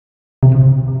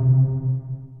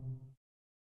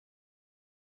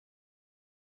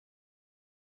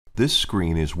This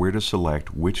screen is where to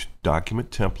select which document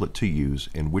template to use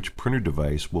and which printer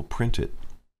device will print it.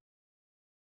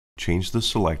 Change the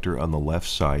selector on the left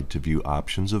side to view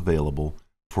options available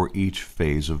for each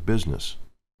phase of business.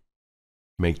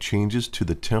 Make changes to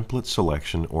the template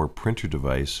selection or printer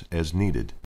device as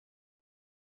needed.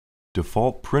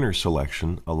 Default printer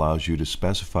selection allows you to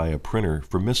specify a printer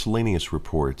for miscellaneous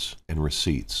reports and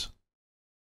receipts.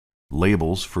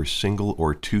 Labels for single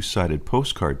or two-sided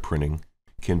postcard printing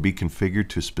can be configured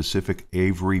to specific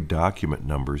Avery document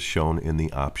numbers shown in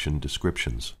the option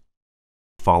descriptions.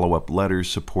 Follow-up letters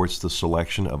supports the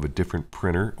selection of a different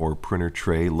printer or printer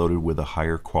tray loaded with a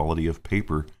higher quality of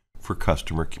paper for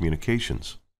customer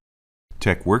communications.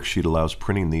 Tech Worksheet allows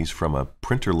printing these from a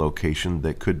printer location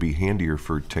that could be handier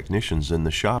for technicians in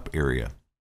the shop area.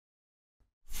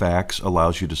 Fax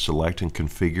allows you to select and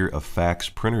configure a fax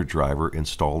printer driver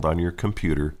installed on your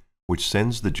computer, which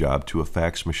sends the job to a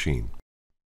fax machine.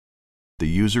 The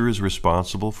user is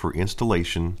responsible for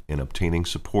installation and obtaining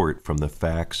support from the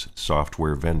fax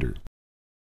software vendor.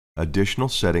 Additional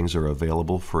settings are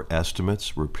available for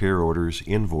estimates, repair orders,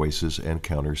 invoices, and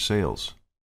counter sales.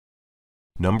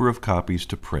 Number of copies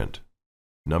to print.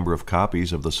 Number of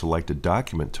copies of the selected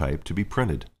document type to be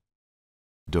printed.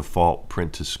 Default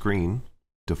print to screen.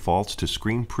 Defaults to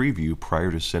screen preview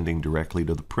prior to sending directly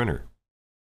to the printer.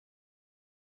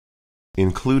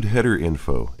 Include header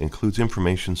info includes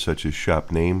information such as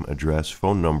shop name, address,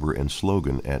 phone number, and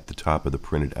slogan at the top of the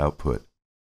printed output.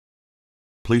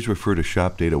 Please refer to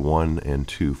Shop Data 1 and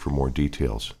 2 for more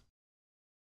details.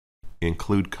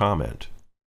 Include comment.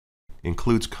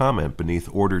 Includes comment beneath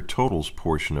Order Totals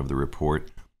portion of the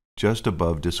report, just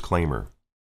above Disclaimer.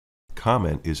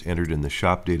 Comment is entered in the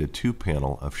Shop Data 2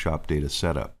 panel of Shop Data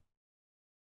Setup.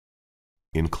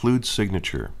 Include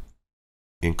signature.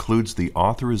 Includes the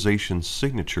authorization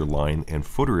signature line and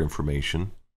footer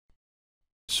information,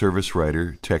 service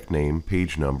writer, tech name,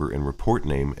 page number, and report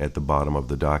name at the bottom of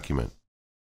the document.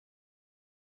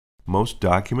 Most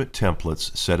document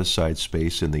templates set aside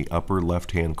space in the upper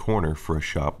left-hand corner for a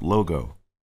shop logo.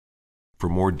 For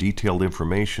more detailed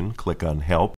information, click on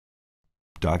Help,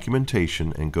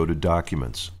 Documentation, and go to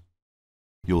Documents.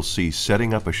 You'll see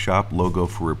Setting up a shop logo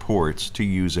for reports to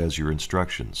use as your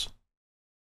instructions.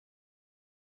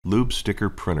 Lube Sticker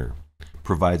Printer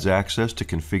provides access to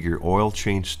configure oil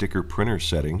change sticker printer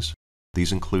settings.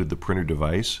 These include the printer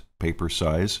device, paper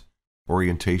size,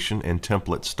 orientation, and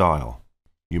template style.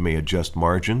 You may adjust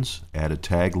margins, add a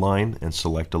tagline, and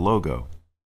select a logo.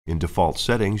 In default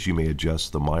settings, you may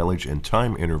adjust the mileage and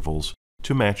time intervals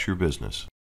to match your business.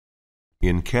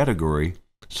 In Category,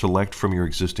 select from your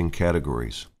existing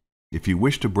categories. If you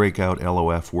wish to break out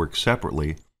LOF work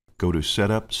separately, go to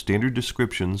Setup, Standard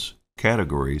Descriptions,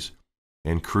 Categories,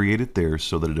 and create it there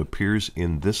so that it appears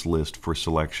in this list for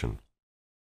selection.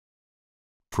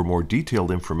 For more detailed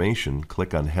information,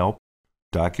 click on Help,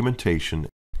 Documentation.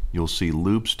 You'll see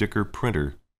Lube Sticker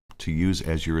Printer to use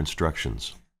as your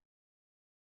instructions.